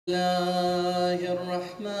الله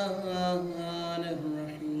الرحمن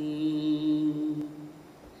الرحيم.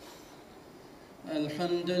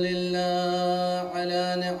 الحمد لله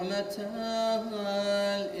على نعمة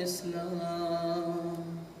الإسلام.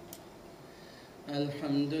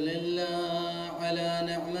 الحمد لله على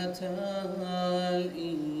نعمة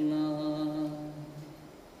الإيمان.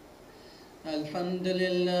 الحمد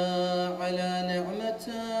لله على نعمة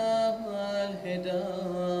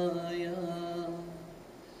الهداية.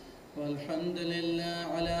 والحمد لله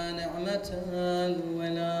على نعمة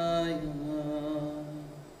الولاية.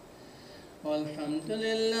 والحمد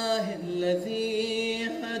لله الذي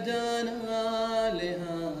هدانا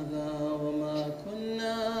لهذا وما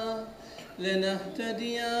كنا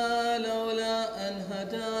لنهتدي لولا أن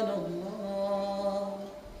هدانا الله.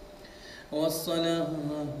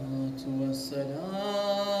 والصلاة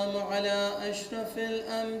والسلام على أشرف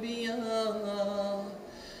الأنبياء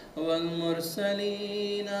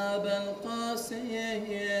والمرسلين أبا القاسم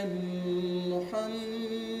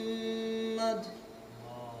محمد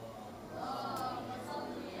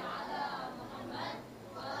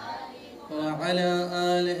وعلى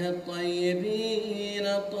آله الطيبين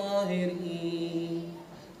الطاهرين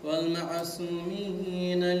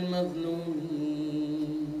والمعصومين المظلومين.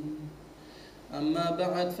 أما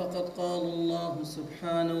بعد، فقد قال الله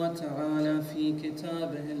سبحانه وتعالى في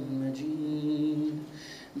كتابه المجيد: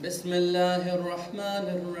 بسم الله الرحمن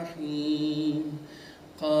الرحيم.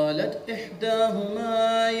 قالت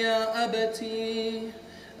إحداهما يا أبتي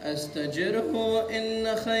أستجره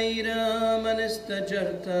إن خير من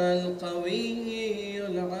استجرت القوي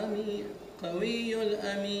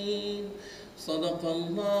الأمين. صدق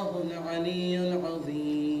الله العلي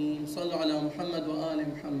العظيم. صلوا على محمد وآل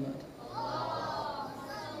محمد.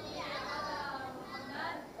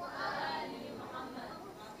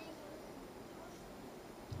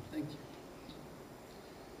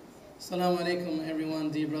 Assalamu alaikum everyone,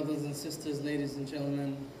 dear brothers and sisters, ladies and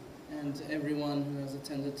gentlemen, and everyone who has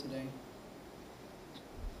attended today.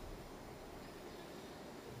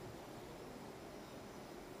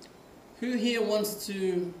 Who here wants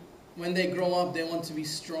to, when they grow up, they want to be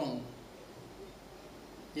strong?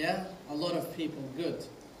 Yeah? A lot of people. Good.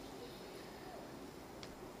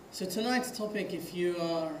 So tonight's topic, if you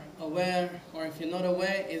are aware or if you're not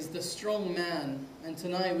aware, is the strong man. And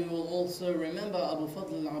tonight we will also remember Abu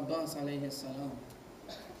Fadl Abbas alayhi salam,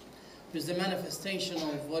 who's the manifestation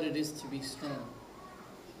of what it is to be strong.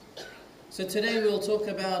 So today we'll talk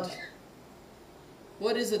about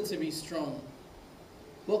what is it to be strong?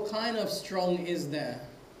 What kind of strong is there?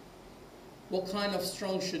 What kind of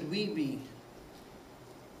strong should we be?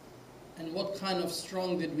 And what kind of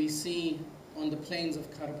strong did we see on the plains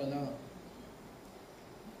of Karbala?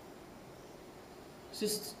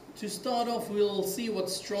 Just to start off, we'll see what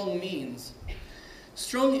strong means.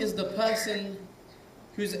 Strong is the person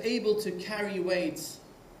who's able to carry weights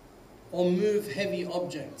or move heavy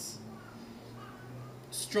objects.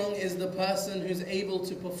 Strong is the person who's able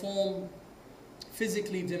to perform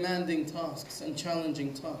physically demanding tasks and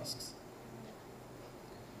challenging tasks.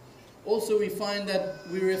 Also, we find that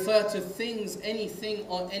we refer to things, anything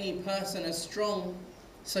or any person as strong,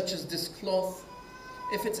 such as this cloth,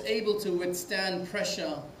 if it's able to withstand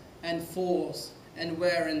pressure and force and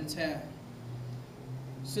wear and tear.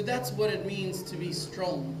 So that's what it means to be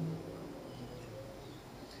strong.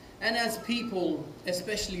 And as people,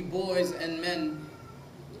 especially boys and men,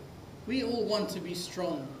 we all want to be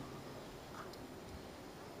strong.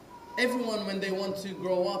 Everyone, when they want to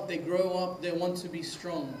grow up, they want to be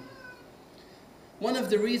strong. One of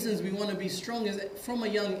the reasons we want to be strong is that from a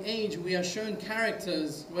young age we are shown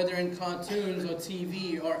characters, whether in cartoons or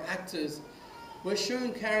TV or actors, we're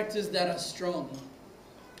shown characters that are strong.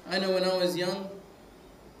 I know when I was young,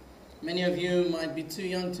 many of you might be too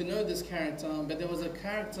young to know this character, but there was a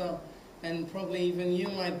character, and probably even you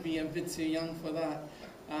might be a bit too young for that.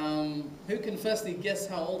 Who can firstly guess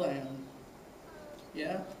how old I am?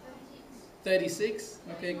 Yeah? 36?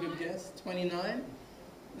 Okay, good guess. 29?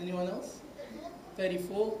 Anyone else?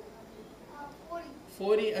 34?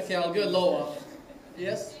 40? Okay, I'll go lower.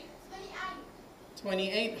 Yes?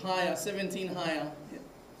 28 higher, 17 higher.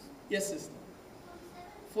 Yes, sister.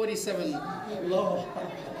 47 lower.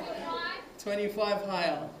 25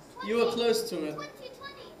 higher. You were close to it.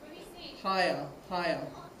 Higher, higher.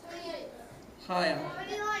 Higher.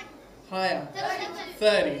 Higher.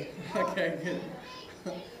 30. Okay, good.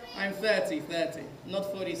 I'm 30.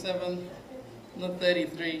 Not 47, not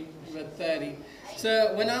 33, but 30.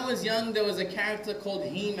 So when I was young, there was a character called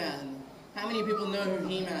He-Man. How many people know who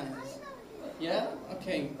He-Man is? Yeah?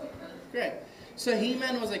 Okay, great. So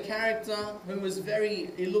He-Man was a character who was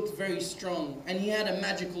he looked very strong, and he had a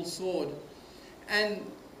magical sword. And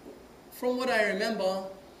from what I remember,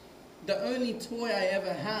 the only toy I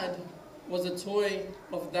ever had was a toy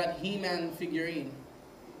of that He-Man figurine.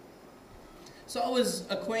 So I was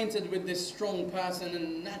acquainted with this strong person,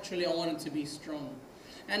 and naturally I wanted to be strong.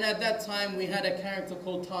 And at that time we had a character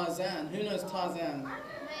called Tarzan. Who knows Tarzan?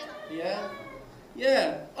 Yeah?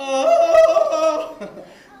 Yeah. Oh!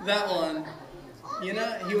 That one. You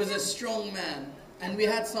know, he was a strong man. And we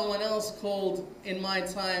had someone else called, in my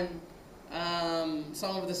time,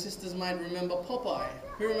 some of the sisters might remember Popeye.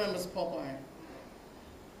 Who remembers Popeye?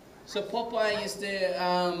 So Popeye used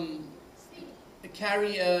to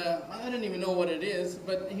carry I don't even know what it is,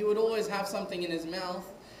 but he would always have something in his mouth.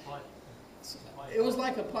 It was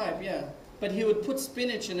like a pipe, yeah. But he would put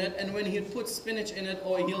spinach in it, and when he'd put spinach in it,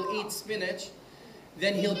 or he'll eat spinach,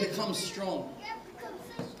 then he'll become strong.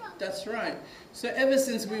 That's right. So ever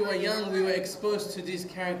since we were young, we were exposed to these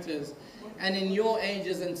characters. And in your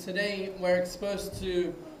ages and today, we're exposed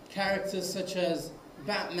to characters such as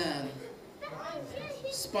Batman,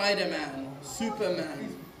 Spider-Man,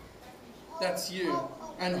 Superman. That's you.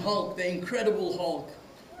 And Hulk, the Incredible Hulk,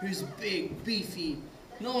 who's big, beefy.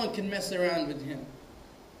 No one can mess around with him.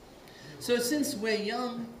 So since we're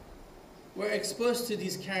young, we're exposed to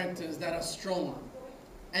these characters that are strong.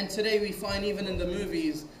 And today we find even in the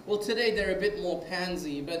movies, well today they're a bit more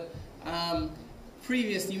pansy, but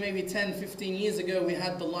previously, maybe 10, 15 years ago, we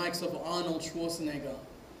had the likes of Arnold Schwarzenegger.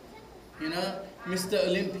 You know, Mr.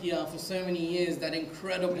 Olympia for so many years, that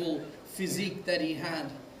incredible physique that he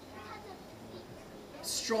had.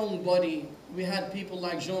 Strong body. We had people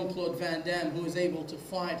like Jean-Claude Van Damme, who was able to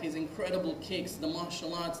fight, his incredible kicks, the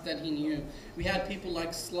martial arts that he knew. We had people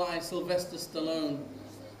like Sly, Sylvester Stallone,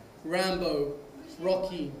 Rambo,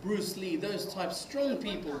 Rocky, Bruce Lee, those types, strong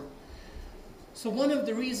people. So one of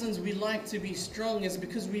the reasons we like to be strong is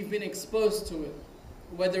because we've been exposed to it.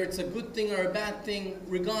 Whether it's a good thing or a bad thing,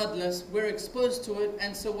 regardless, we're exposed to it,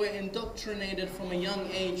 and so we're indoctrinated from a young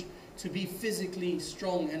age to be physically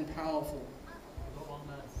strong and powerful.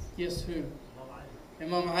 Yes, who?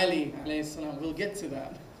 Imam Ali, alayhi salam. We'll get to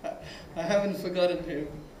that. I haven't forgotten him.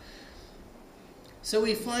 So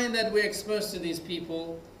we find that we're exposed to these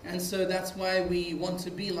people, and so that's why we want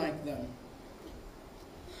to be like them.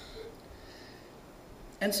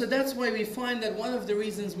 And so that's why we find that one of the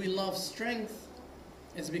reasons we love strength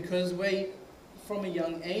is because from a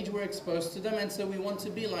young age, we're exposed to them, and so we want to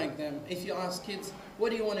be like them. If you ask kids, what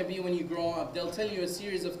do you want to be when you grow up? They'll tell you a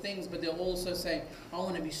series of things, but they'll also say, I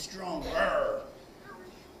want to be strong.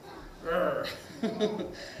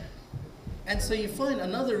 And so you find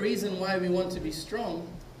another reason why we want to be strong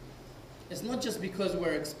is not just because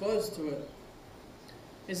we're exposed to it.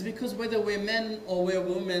 It's because whether we're men or we're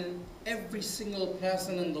women, every single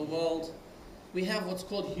person in the world, we have what's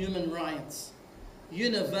called human rights.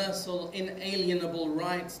 Universal, inalienable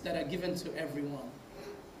rights that are given to everyone.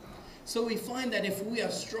 So we find that if we are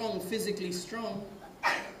strong, physically strong,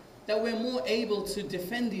 that we're more able to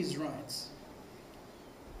defend these rights.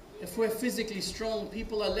 If we're physically strong,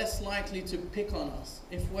 people are less likely to pick on us.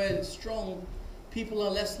 If we're strong, people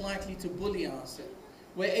are less likely to bully us.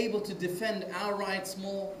 We're able to defend our rights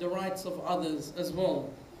more, the rights of others as well.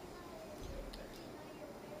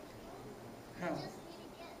 How?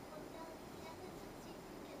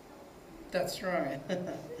 That's right.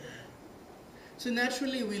 So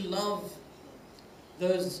naturally we love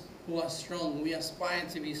those who are strong. We aspire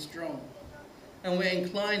to be strong. And we're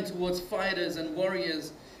inclined towards fighters and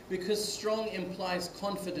warriors because strong implies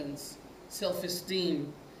confidence,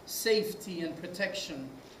 self-esteem, safety and protection.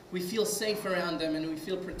 We feel safe around them and we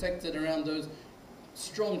feel protected around those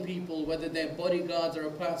strong people, whether they're bodyguards or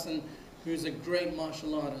a person who's a great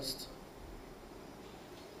martial artist.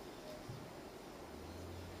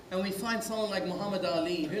 And we find someone like Muhammad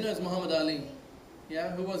Ali. Who knows Muhammad Ali?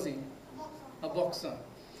 Yeah, who was he? A boxer.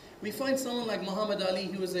 We find someone like Muhammad Ali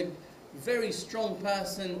who was a very strong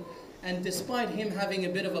person, and despite him having a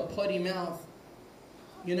bit of a potty mouth,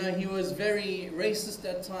 you know, he was very racist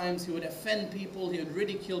at times. He would offend people, he would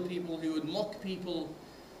ridicule people, he would mock people.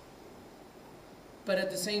 But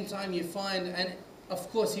at the same time you find, and of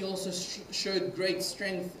course he also showed great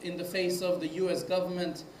strength in the face of the US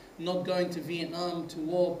government not going to Vietnam to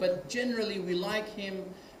war, but generally we like him,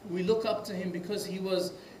 we look up to him because he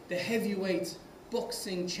was the heavyweight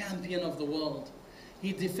boxing champion of the world.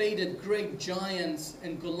 He defeated great giants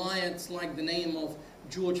and Goliaths like the name of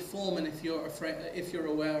George Foreman, if you're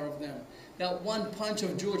aware of them. That one punch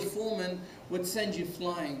of George Foreman would send you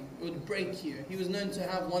flying, it would break you. He was known to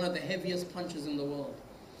have one of the heaviest punches in the world.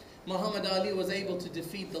 Muhammad Ali was able to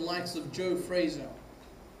defeat the likes of Joe Frazier.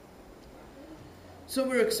 So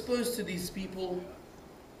we're exposed to these people,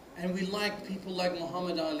 and we like people like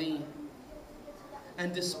Muhammad Ali.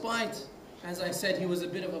 And despite, as I said, he was a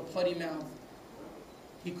bit of a potty mouth,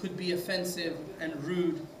 he could be offensive and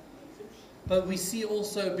rude. But we see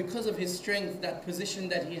also, because of his strength, that position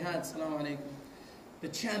that he had, Salaamu Alaikum, the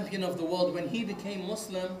champion of the world. When he became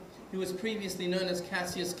Muslim, he was previously known as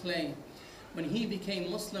Cassius Clay. When he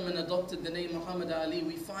became Muslim and adopted the name Muhammad Ali,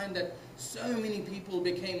 we find that so many people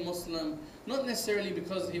became Muslim, not necessarily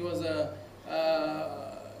because he was a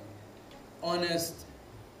honest,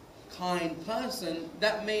 kind person.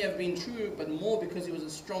 That may have been true, but more because he was a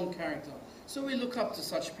strong character. So we look up to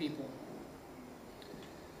such people.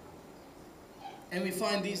 And we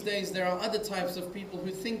find these days there are other types of people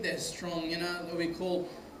who think they're strong, you know,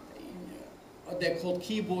 they're called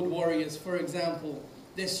keyboard warriors, for example.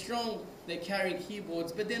 They're strong, they carry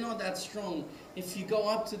keyboards, but they're not that strong. If you go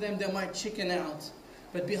up to them, they might chicken out.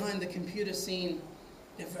 But behind the computer scene,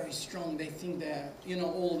 they're very strong. They think they're, you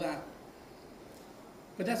know, all that.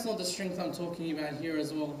 But that's not the strength I'm talking about here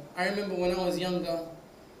as well. I remember when I was younger,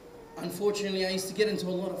 unfortunately, I used to get into a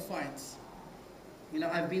lot of fights. You know,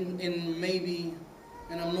 I've been in maybe,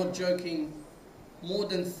 and I'm not joking, more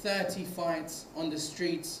than 30 fights on the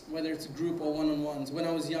streets, whether it's a group or one-on-ones, when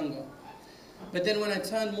I was younger. But then when I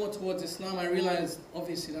turned more towards Islam, I realized,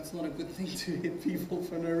 obviously, that's not a good thing to hit people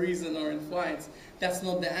for no reason or in fights. That's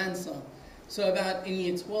not the answer. So about in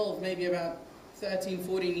year 12, maybe about 13,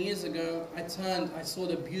 14 years ago, I saw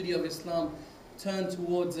the beauty of Islam, turned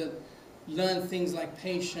towards it, learned things like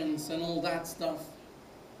patience and all that stuff.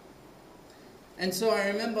 And so I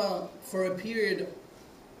remember for a period,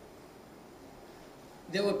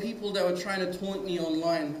 there were people that were trying to taunt me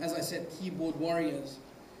online, as I said, keyboard warriors.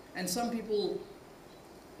 And some people,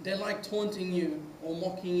 they like taunting you or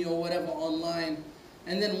mocking you or whatever online.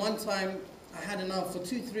 And then one time, I had enough. For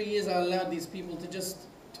 2-3 years, I allowed these people to just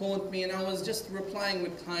taunt me, and I was just replying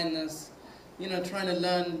with kindness, you know, trying to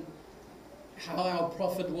learn how our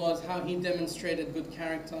Prophet was, how he demonstrated good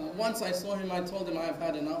character. Once I saw him, I told him I've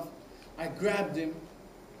had enough. I grabbed him,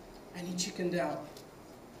 and he chickened out.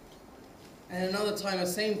 And another time, the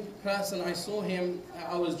same person, I saw him,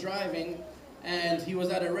 I was driving, and he was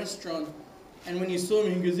at a restaurant, and when he saw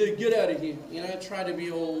me, he goes, "Hey, get out of here," you know, try to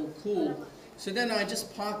be all cool. So then I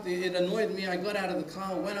just parked it annoyed me, I got out of the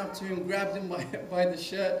car, went up to him, grabbed him by the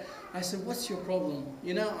shirt, I said, "What's your problem?"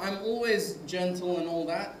 You know, I'm always gentle and all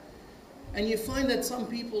that. And you find that some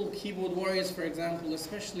people, keyboard warriors for example,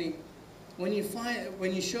 especially, when you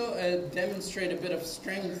demonstrate a bit of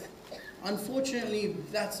strength, unfortunately,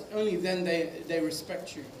 that's only then they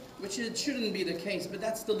respect you, which it shouldn't be the case, but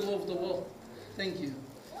that's the law of the world. Thank you.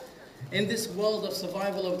 In this world of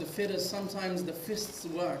survival of the fittest, sometimes the fists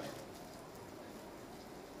work.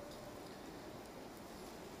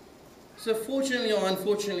 So fortunately or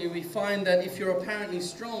unfortunately, we find that if you're apparently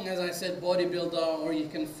strong, as I said, bodybuilder, or you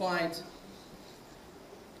can fight,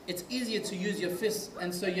 it's easier to use your fists,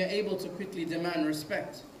 and so you're able to quickly demand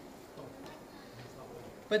respect.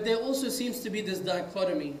 But there also seems to be this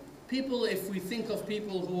dichotomy. People, if we think of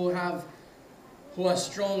people who are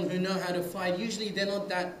strong, who know how to fight, usually they're not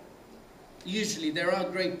that, usually there are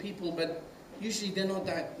great people, but usually they're not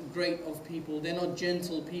that great of people. They're not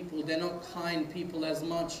gentle people. They're not kind people as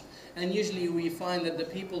much. And usually we find that the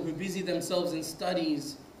people who busy themselves in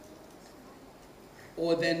studies,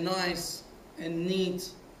 or they're nice and neat,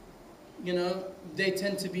 you know, they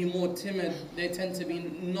tend to be more timid. They tend to be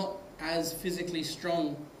not as physically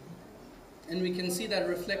strong. And we can see that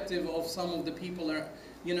reflective of some of the people,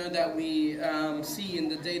 you know, that we see in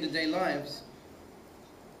the day-to-day lives.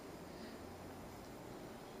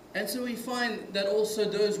 And so we find that also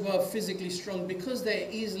those who are physically strong, because they're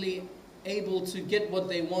easily able to get what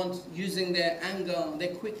they want using their anger,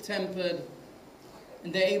 they're quick-tempered,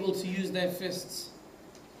 and they're able to use their fists.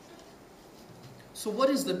 So what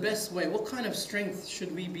is the best way? What kind of strength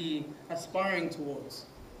should we be aspiring towards?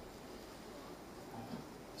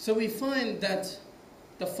 So we find that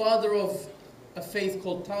the father of a faith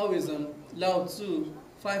called Taoism, Lao Tzu,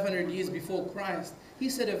 500 years before Christ, he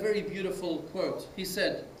said a very beautiful quote. He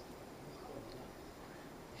said,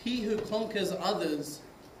 "He who conquers others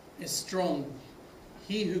is strong.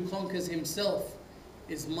 He who conquers himself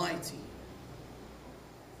is mighty."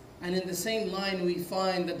 And in the same line we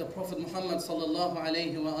find that the Prophet Muhammad sallallahu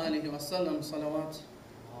alayhi wa alihi wa sallam, salawat,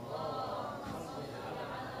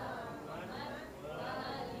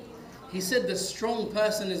 he said the strong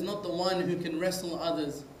person is not the one who can wrestle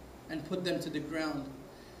others and put them to the ground,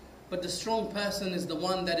 but the strong person is the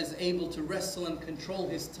one that is able to wrestle and control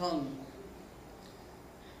his tongue.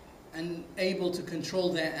 and able to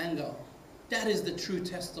control their anger. That is the true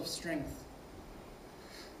test of strength.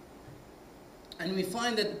 And we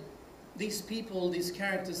find that these people, these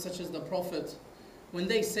characters such as the Prophet, when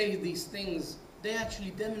they say these things, they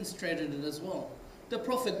actually demonstrated it as well. The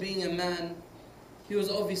Prophet, being a man, he was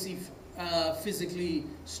obviously physically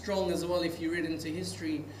strong as well if you read into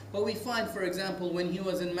history. But we find, for example, when he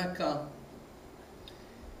was in Mecca,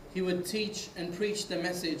 he would teach and preach the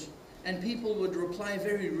message, and people would reply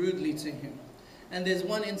very rudely to him. And there's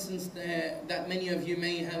one instance there that many of you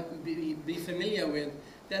may be familiar with,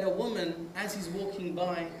 that a woman, as he's walking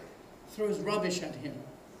by, throws rubbish at him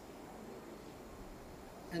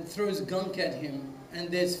and throws gunk at him, and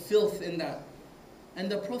there's filth in that. And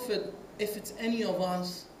the Prophet, if it's any of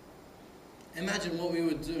us, imagine what we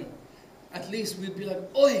would do. At least we'd be like,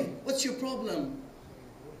 "Oi, what's your problem?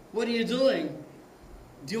 What are you doing?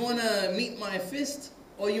 Do you want to meet my fist?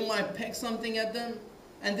 Or you might peck something at them?"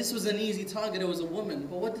 And this was an easy target, it was a woman.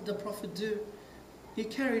 But what did the Prophet do? He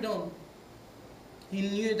carried on. He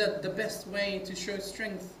knew that the best way to show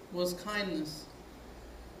strength was kindness.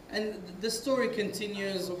 And the story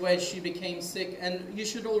continues where she became sick, and you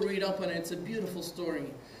should all read up on it. It's a beautiful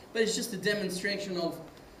story. But it's just a demonstration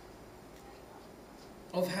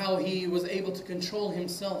of how he was able to control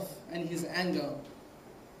himself and his anger.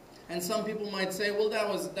 And some people might say, well,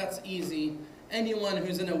 that's easy. Anyone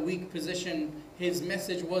who's in a weak position, his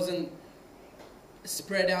message wasn't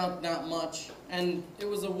spread out that much. And it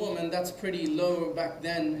was a woman, that's pretty low back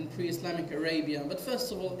then in pre-Islamic Arabia. But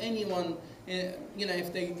first of all, anyone,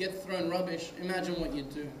 if they get thrown rubbish, imagine what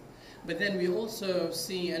you'd do. But then we also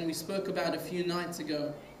see, and we spoke about a few nights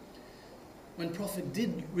ago, when Prophet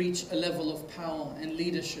did reach a level of power and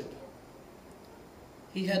leadership,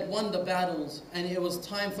 he had won the battles, and it was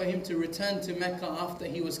time for him to return to Mecca after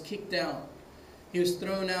he was kicked out. He was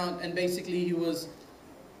thrown out, and basically he was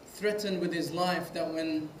threatened with his life, that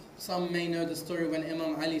when, some may know the story, when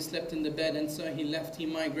Imam Ali slept in the bed and so he left, he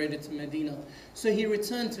migrated to Medina. So he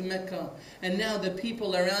returned to Mecca, and now the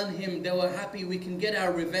people around him, they were happy, we can get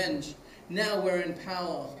our revenge. Now we're in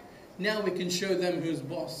power. Now we can show them who's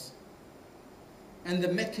boss. And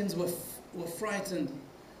the Meccans were frightened.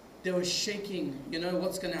 They were shaking,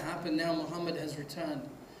 what's going to happen now? Muhammad has returned.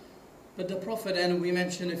 But the Prophet, and we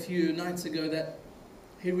mentioned a few nights ago, that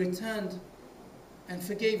he returned and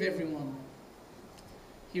forgave everyone.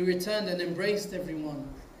 He returned and embraced everyone.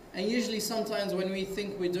 And usually sometimes when we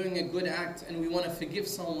think we're doing a good act and we want to forgive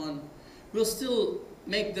someone, we'll still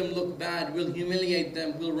make them look bad, we'll humiliate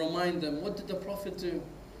them, we'll remind them. What did the Prophet do?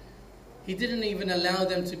 He didn't even allow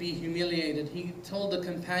them to be humiliated. He told the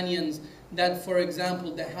companions that, for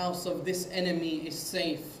example, the house of this enemy is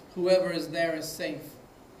safe. Whoever is there is safe.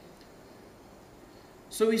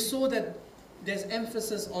 So we saw that there's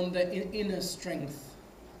emphasis on the inner strength.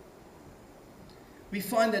 We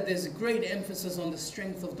find that there's a great emphasis on the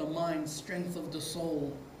strength of the mind, strength of the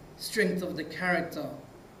soul, strength of the character.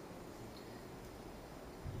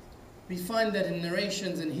 We find that in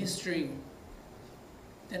narrations in history,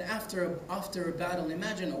 that after a battle,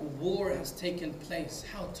 imagine a war has taken place,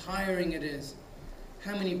 how tiring it is,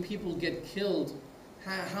 how many people get killed,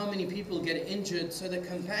 how many people get injured. So the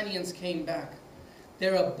companions came back.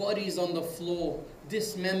 There are bodies on the floor,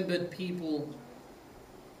 dismembered people.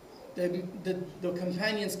 The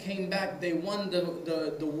companions came back, they won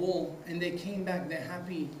the war, and they came back, they're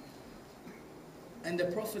happy. And the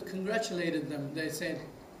Prophet congratulated them.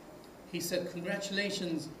 He said,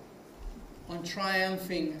 congratulations on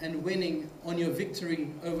triumphing and winning on your victory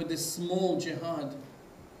over this small jihad.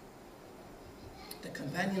 The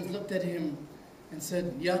companions looked at him and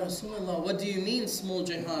said, Ya Rasulullah, what do you mean small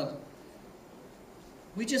jihad?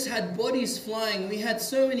 We just had bodies flying. We had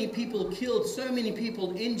so many people killed, so many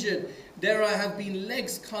people injured. There have been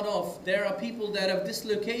legs cut off. There are people that have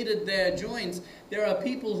dislocated their joints. There are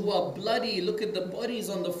people who are bloody. Look at the bodies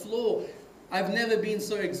on the floor. I've never been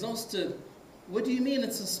so exhausted. What do you mean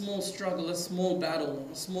it's a small struggle, a small battle,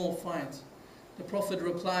 a small fight? The Prophet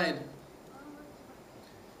replied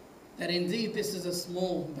that indeed this is a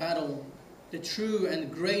small battle. The true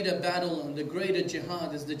and greater battle and the greater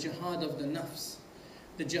jihad is the jihad of the nafs,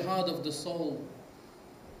 the jihad of the soul,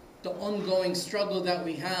 the ongoing struggle that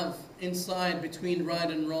we have inside between right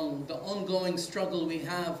and wrong, the ongoing struggle we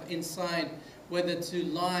have inside whether to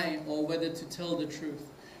lie or whether to tell the truth,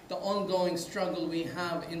 the ongoing struggle we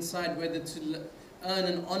have inside whether to earn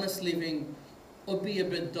an honest living or be a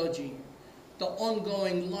bit dodgy, the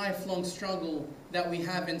ongoing lifelong struggle that we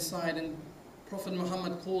have inside. And Prophet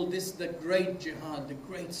Muhammad called this the great jihad, the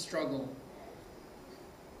great struggle.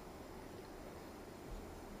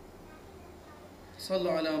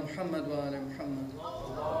 Sallu ala Muhammad wa ala Muhammad.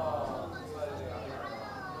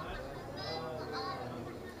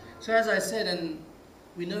 So as I said, and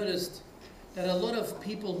we noticed that a lot of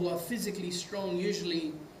people who are physically strong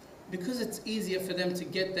usually, because it's easier for them to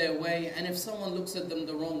get their way, and if someone looks at them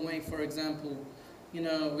the wrong way, for example, you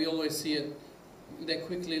know, we always see it, they're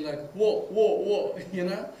quickly like, whoa, whoa, whoa, you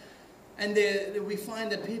know? And we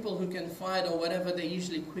find that people who can fight or whatever, they're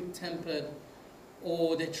usually quick-tempered,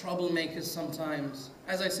 or they're troublemakers sometimes.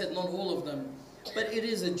 As I said, not all of them, but it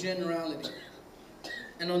is a generality.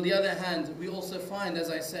 And on the other hand, we also find,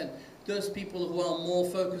 as I said, those people who are more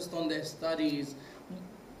focused on their studies,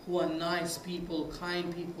 who are nice people,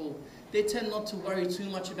 kind people, they tend not to worry too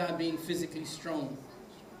much about being physically strong.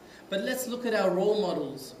 But let's look at our role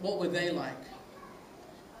models. What were they like?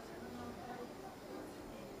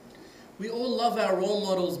 We all love our role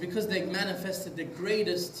models because they manifested the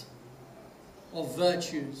greatest of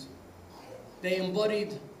virtues. They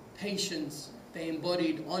embodied patience, they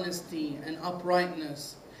embodied honesty and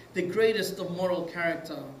uprightness, the greatest of moral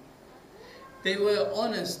character. They were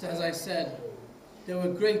honest, as I said. They were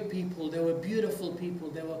great people, they were beautiful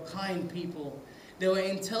people, they were kind people, they were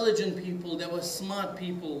intelligent people, they were smart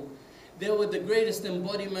people. They were the greatest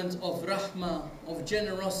embodiment of rahmah, of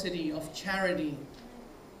generosity, of charity.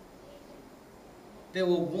 They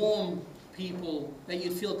were warm people, that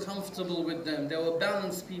you'd feel comfortable with them. They were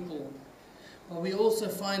balanced people. But we also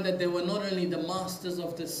find that they were not only the masters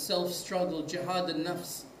of this self-struggle, jihad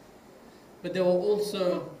al-nafs, but they were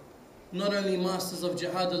also not only masters of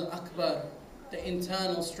jihad al-akbar, the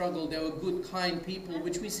internal struggle. They were good, kind people,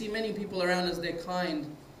 which we see many people around us, they're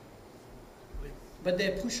kind, but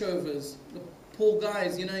they're pushovers. The poor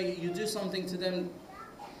guys, you know, you do something to them,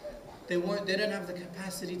 they don't have the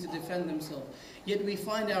capacity to defend themselves. Yet we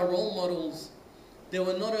find our role models, they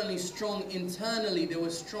were not only strong internally, they were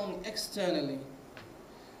strong externally.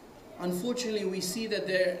 Unfortunately, we see that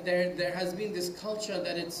there has been this culture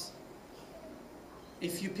that it's,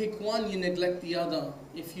 if you pick one, you neglect the other.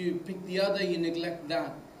 If you pick the other, you neglect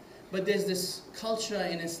that. But there's this culture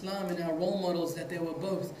in Islam, in our role models, that they were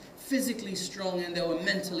both physically strong and they were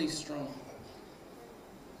mentally strong.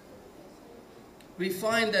 We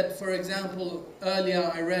find that, for example,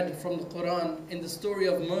 earlier I read from the Quran, in the story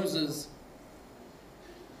of Moses,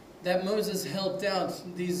 that Moses helped out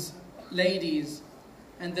these ladies,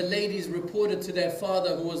 and the ladies reported to their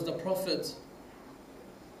father, who was the prophet.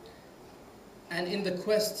 And in the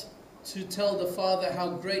quest to tell the father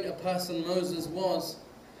how great a person Moses was,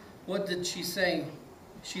 what did she say?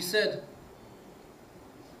 She said,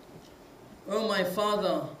 "O my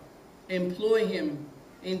father, employ him.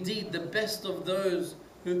 Indeed, the best of those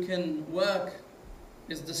who can work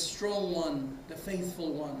is the strong one, the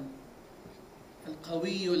faithful one.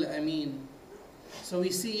 Al-Qawiyyu Al-Ameen." So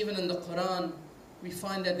we see even in the Quran, we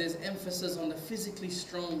find that there's emphasis on the physically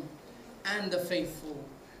strong and the faithful.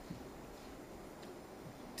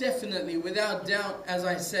 Definitely, without doubt, as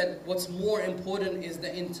I said, what's more important is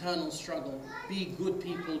the internal struggle. Be good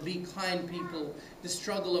people, be kind people, the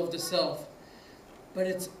struggle of the self. But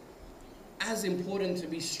it's as important to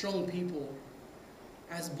be strong people,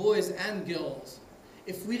 as boys and girls.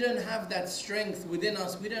 If we don't have that strength within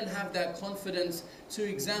us, we don't have that confidence to,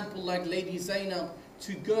 example like Lady Zainab,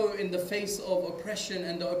 to go in the face of oppression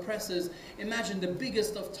and the oppressors. Imagine the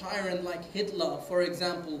biggest of tyrant like Hitler, for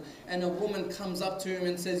example, and a woman comes up to him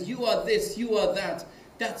and says, "You are this, you are that."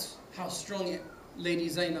 That's how strong Lady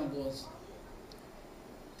Zainab was.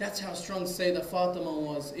 That's how strong Sayyidah Fatima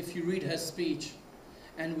was, if you read her speech.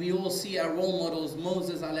 And we all see our role models,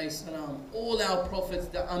 Moses alayhi salam, all our prophets,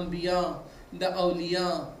 the Anbiya, the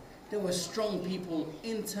Awliya, they were strong people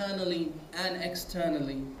internally and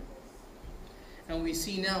externally. And we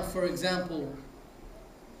see now, for example,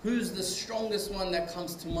 who's the strongest one that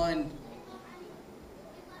comes to mind?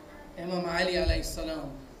 Imam Ali alayhi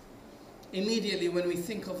salam. Immediately when we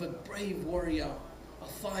think of a brave warrior, a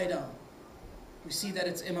fighter, we see that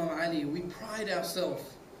it's Imam Ali. We pride ourselves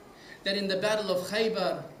that in the battle of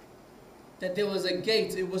Khaybar, that there was a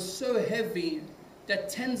gate, it was so heavy that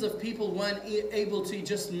tens of people weren't able to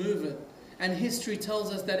just move it. And history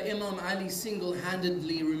tells us that Imam Ali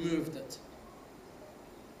single-handedly removed it.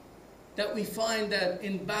 That we find that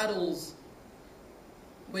in battles,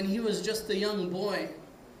 when he was just a young boy,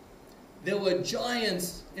 there were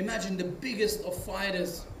giants. Imagine the biggest of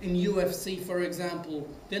fighters in UFC, for example.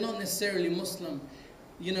 They're not necessarily Muslim.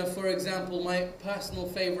 You know, for example, my personal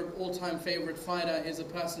favorite, all-time favorite fighter is a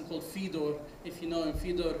person called Fedor, if you know him,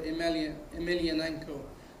 Fedor Emelianenko.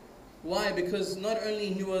 Why? Because not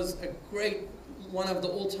only he was a great, one of the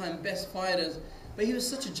all-time best fighters, but he was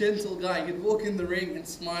such a gentle guy. He'd walk in the ring and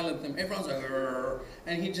smile at them. Everyone's like, "Rrr,"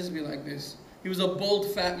 and he'd just be like this. He was a bold,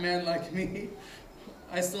 fat man like me.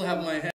 I still have my hair.